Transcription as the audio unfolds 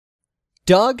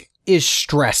Doug is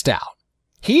stressed out.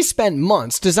 He spent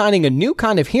months designing a new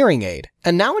kind of hearing aid,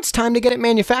 and now it's time to get it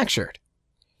manufactured.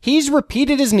 He's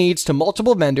repeated his needs to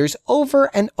multiple vendors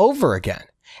over and over again,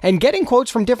 and getting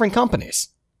quotes from different companies.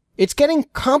 It's getting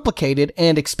complicated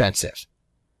and expensive.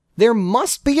 There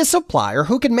must be a supplier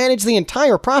who can manage the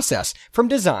entire process from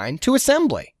design to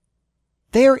assembly.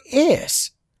 There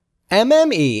is.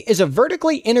 MME is a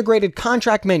vertically integrated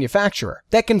contract manufacturer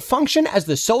that can function as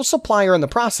the sole supplier in the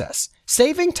process,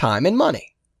 saving time and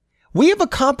money. We have a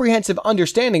comprehensive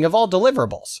understanding of all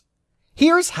deliverables.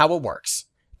 Here's how it works.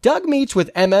 Doug meets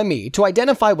with MME to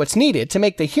identify what's needed to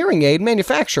make the hearing aid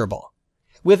manufacturable.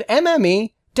 With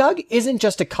MME, Doug isn't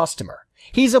just a customer.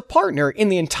 He's a partner in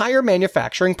the entire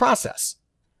manufacturing process.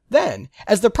 Then,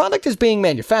 as the product is being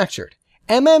manufactured,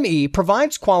 MME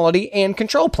provides quality and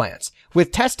control plans,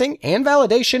 with testing and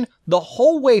validation the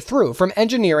whole way through from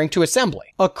engineering to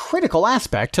assembly, a critical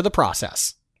aspect to the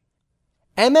process.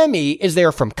 MME is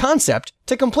there from concept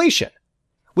to completion,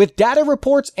 with data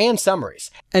reports and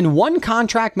summaries, and one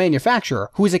contract manufacturer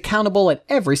who is accountable at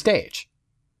every stage.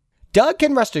 Doug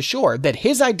can rest assured that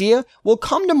his idea will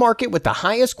come to market with the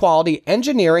highest quality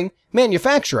engineering,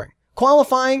 manufacturing,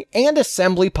 qualifying, and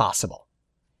assembly possible.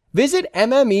 Visit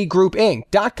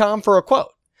MMEGroupInc.com for a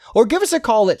quote, or give us a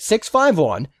call at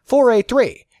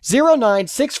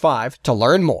 651-483-0965 to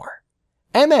learn more.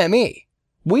 MME,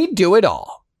 we do it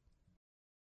all.